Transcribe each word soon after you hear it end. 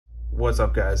What's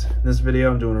up guys? In this video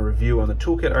I'm doing a review on the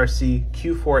Toolkit RC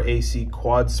Q4 AC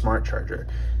Quad Smart Charger.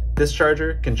 This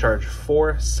charger can charge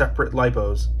 4 separate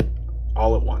LiPos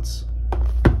all at once.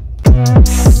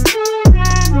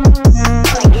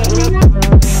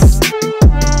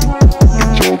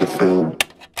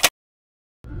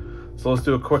 So let's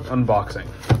do a quick unboxing.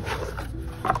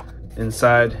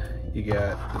 Inside you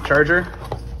get the charger,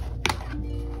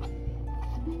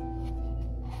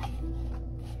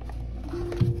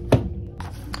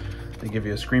 they give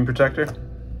you a screen protector,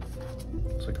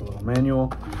 looks like a little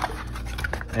manual,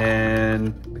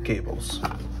 and the cables.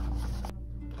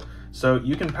 So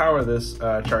you can power this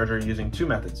charger using two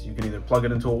methods. You can either plug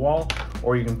it into a wall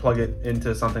or you can plug it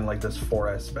into something like this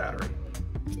 4S battery.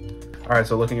 All right,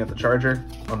 so looking at the charger,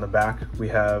 on the back we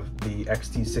have the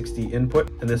XT60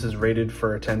 input, and this is rated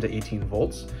for 10 to 18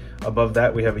 volts. Above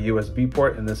that we have a USB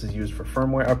port, and this is used for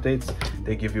firmware updates.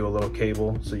 They give you a little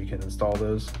cable so you can install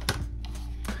those.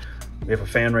 We have a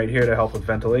fan right here to help with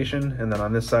ventilation, and then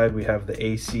on this side we have the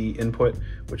AC input,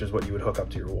 which is what you would hook up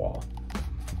to your wall.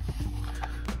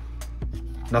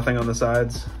 Nothing on the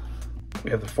sides.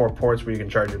 We have the 4 ports where you can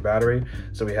charge your battery.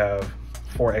 So we have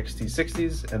 4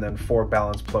 XT60s and then 4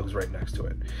 balance plugs right next to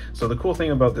it. So the cool thing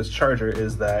about this charger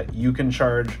is that you can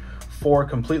charge 4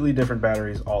 completely different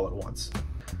batteries all at once.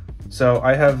 So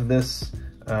I have this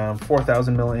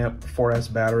 4000 milliamp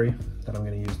 4S battery that I'm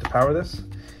going to use to power this.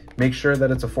 Make sure that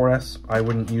it's a 4S. I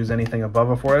wouldn't use anything above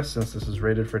a 4S since this is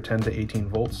rated for 10 to 18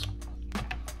 volts.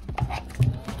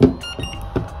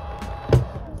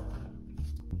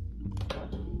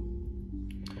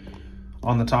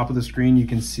 On the top of the screen, you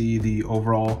can see the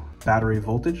overall battery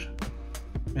voltage.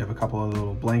 We have a couple of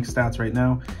little blank stats right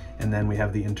now, and then we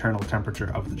have the internal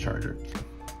temperature of the charger.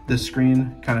 This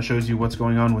screen kind of shows you what's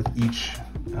going on with each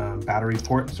battery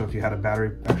port. So if you had a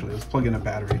battery, actually let's plug in a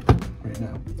battery right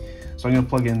now. So I'm gonna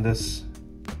plug in this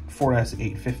 4S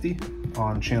 850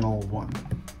 on channel 1.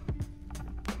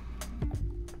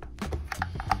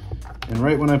 And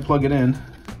right when I plug it in,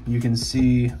 you can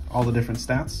see all the different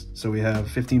stats. So we have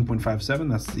 15.57,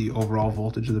 that's the overall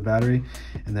voltage of the battery.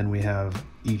 And then we have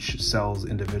each cell's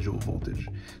individual voltage.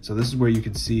 So this is where you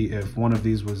can see if one of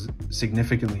these was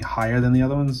significantly higher than the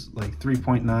other ones, like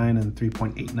 3.9 and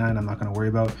 3.89, I'm not gonna worry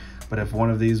about. But if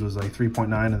one of these was like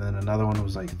 3.9 and then another one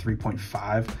was like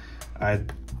 3.5,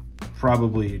 I'd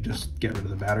probably just get rid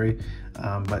of the battery.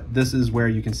 But this is where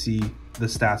you can see the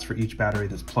stats for each battery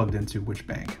that's plugged into which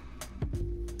bank.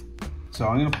 So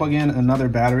I'm gonna plug in another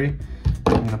battery.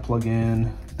 I'm gonna plug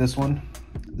in this one.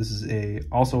 This is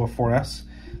also a 4S.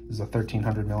 This is a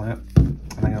 1300 milliamp. And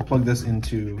I'm gonna plug this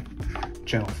into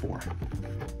channel 4.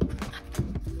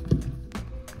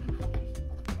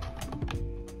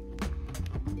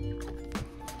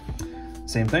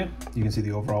 Same thing, you can see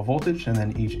the overall voltage and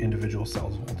then each individual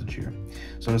cell's voltage here.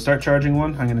 So to start charging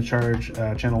one, I'm gonna charge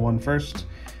channel 1 first.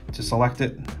 To select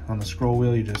it on the scroll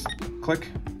wheel, you just click,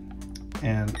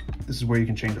 and this is where you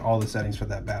can change all the settings for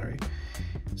that battery.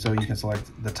 So you can select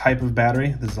the type of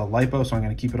battery. This is a LiPo, so I'm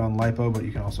gonna keep it on LiPo, but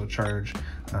you can also charge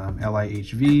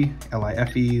LiHV,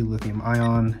 LiFe, lithium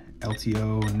ion,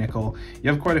 LTO, nickel.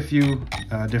 You have quite a few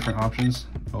different options.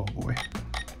 Oh boy,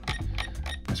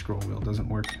 my scroll wheel doesn't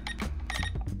work.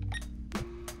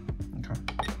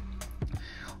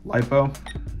 LiPo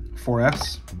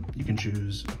 4S, you can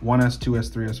choose 1S, 2S,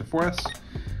 3S, or 4S.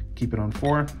 Keep it on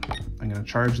 4. I'm going to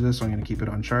charge this, so I'm going to keep it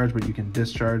on charge, but you can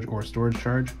discharge or storage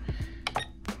charge.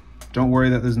 Don't worry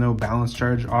that there's no balance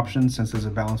charge option. Since there's a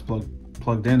balance plug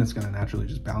plugged in, it's going to naturally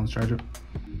just balance charge it.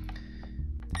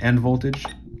 End voltage,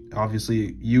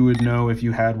 obviously you would know if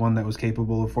you had one that was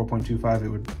capable of 4.25, it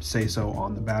would say so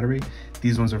on the battery.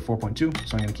 These ones are 4.2,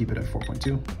 so I'm going to keep it at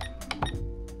 4.2.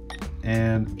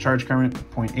 And charge current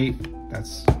 0.8,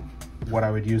 that's what I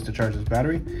would use to charge this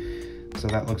battery. So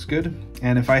that looks good.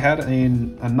 And if I had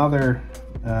another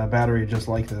battery just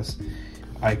like this,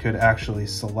 I could actually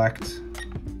select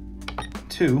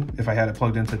 2 if I had it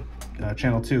plugged into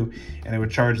channel 2, and it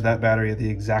would charge that battery at the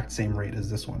exact same rate as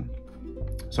this one.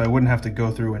 So I wouldn't have to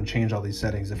go through and change all these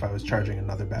settings if I was charging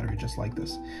another battery just like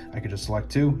this. I could just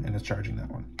select 2 and it's charging that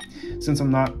one. Since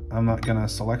I'm not gonna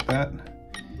select that,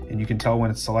 and you can tell when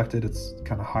it's selected, it's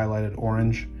kind of highlighted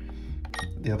orange.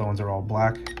 The other ones are all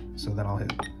black. So then I'll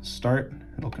hit start,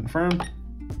 it'll confirm,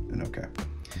 and okay.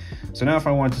 So now if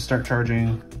I want to start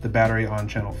charging the battery on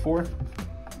channel 4,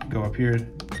 go up here,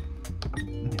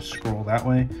 and you scroll that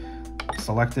way,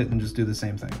 select it, and just do the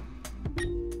same thing.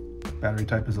 Battery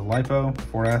type is a LiPo,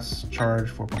 4S, charge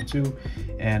 4.2,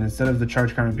 and instead of the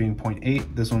charge current being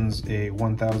 0.8, this one's a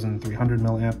 1300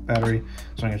 milliamp battery,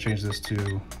 so I'm gonna change this to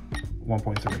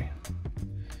 1.3.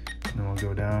 And we'll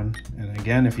go down, and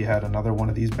again, if you had another one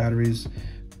of these batteries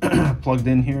plugged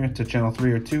in here to channel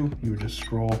 3 or 2, you would just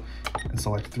scroll and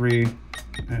select 3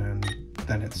 and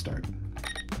then hit start.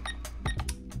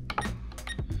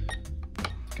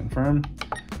 Confirm.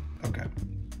 Okay.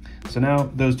 So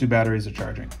now those 2 batteries are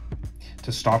charging.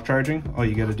 To stop charging, all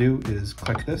you got to do is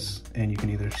click this, and you can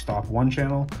either stop one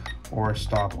channel or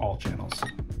stop all channels.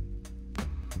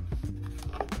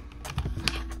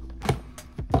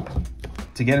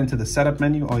 To get into the setup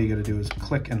menu, all you got to do is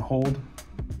click and hold,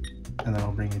 and then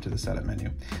it'll bring you to the setup menu.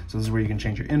 So this is where you can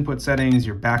change your input settings,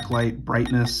 your backlight,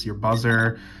 brightness, your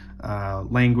buzzer,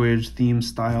 language, theme,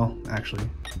 style. Actually,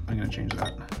 I'm going to change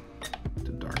that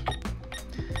to dark.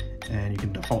 And you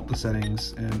can default the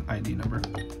settings and ID number.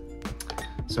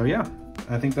 So yeah,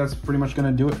 I think that's pretty much going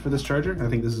to do it for this charger. I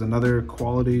think this is another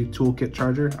quality toolkit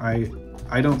charger.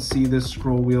 I don't see this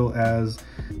scroll wheel as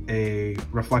a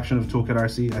reflection of Toolkit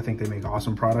RC. I think they make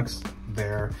awesome products.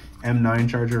 Their M9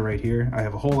 charger right here, I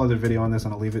have a whole other video on this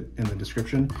and I'll leave it in the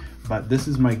description, but this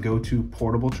is my go-to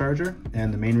portable charger,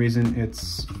 and the main reason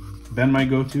it's been my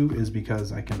go-to is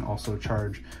because I can also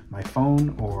charge my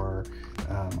phone or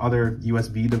other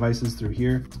USB devices through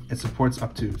here. It supports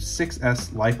up to 6S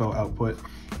LiPo output,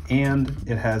 and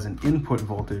it has an input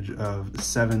voltage of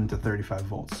 7 to 35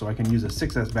 volts. So I can use a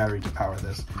 6S battery to power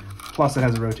this. Plus it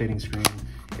has a rotating screen.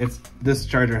 This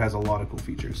charger has a lot of cool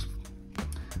features.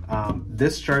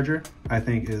 This charger I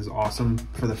think is awesome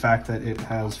for the fact that it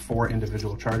has 4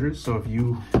 individual chargers. So if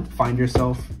you find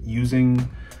yourself using,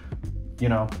 you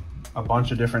know, a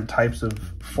bunch of different types of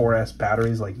 4S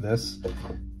batteries like this,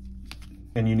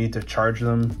 and you need to charge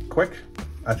them quick,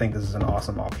 I think this is an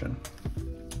awesome option.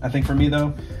 I think for me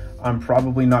though, I'm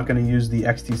probably not going to use the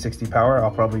XT60 power.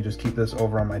 I'll probably just keep this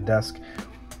over on my desk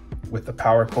with the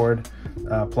power cord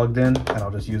plugged in, and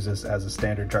I'll just use this as a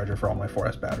standard charger for all my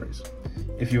 4S batteries.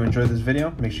 If you enjoyed this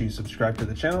video, make sure you subscribe to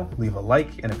the channel, leave a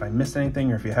like, and if I missed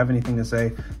anything or if you have anything to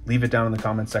say, leave it down in the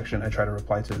comments section. I try to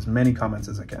reply to as many comments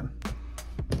as I can.